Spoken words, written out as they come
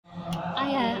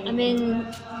I'm in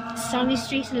Stanley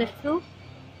Street in Liverpool,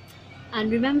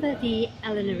 and remember the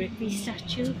Eleanor Rigby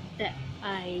statue that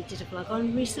I did a vlog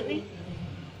on recently?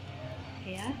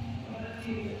 Here.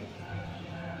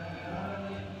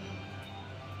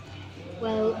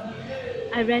 Well,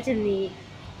 I read in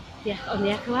on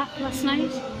the Echo app last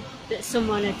night that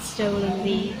someone had stolen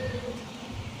the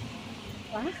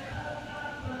plaque,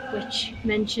 which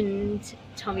mentioned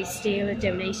Tommy Steele had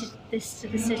donated this to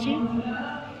the city.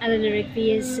 Eleanor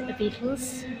Rigby is a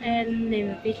Beatles, name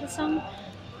of a Beatles song,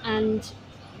 and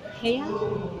here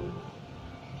you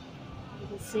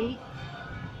can see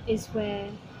is where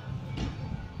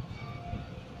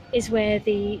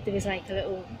there was like a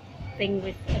little thing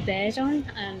with a bird on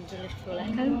and a Liverpool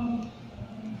Echo,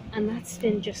 and that's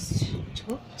been just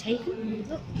taken.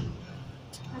 Look,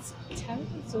 that's terrible.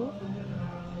 It's awful.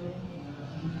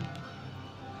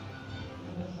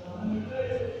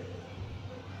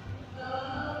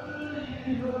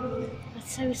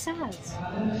 That's so sad.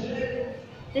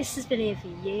 This has been here for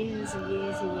years and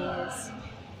years and years.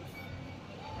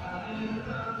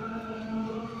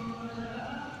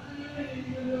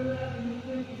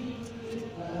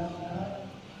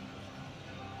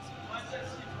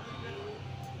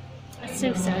 That's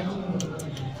so sad.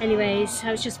 Anyways,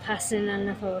 I was just passing and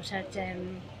I thought I'd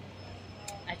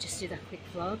just do that quick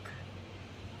vlog.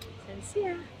 So see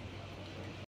ya.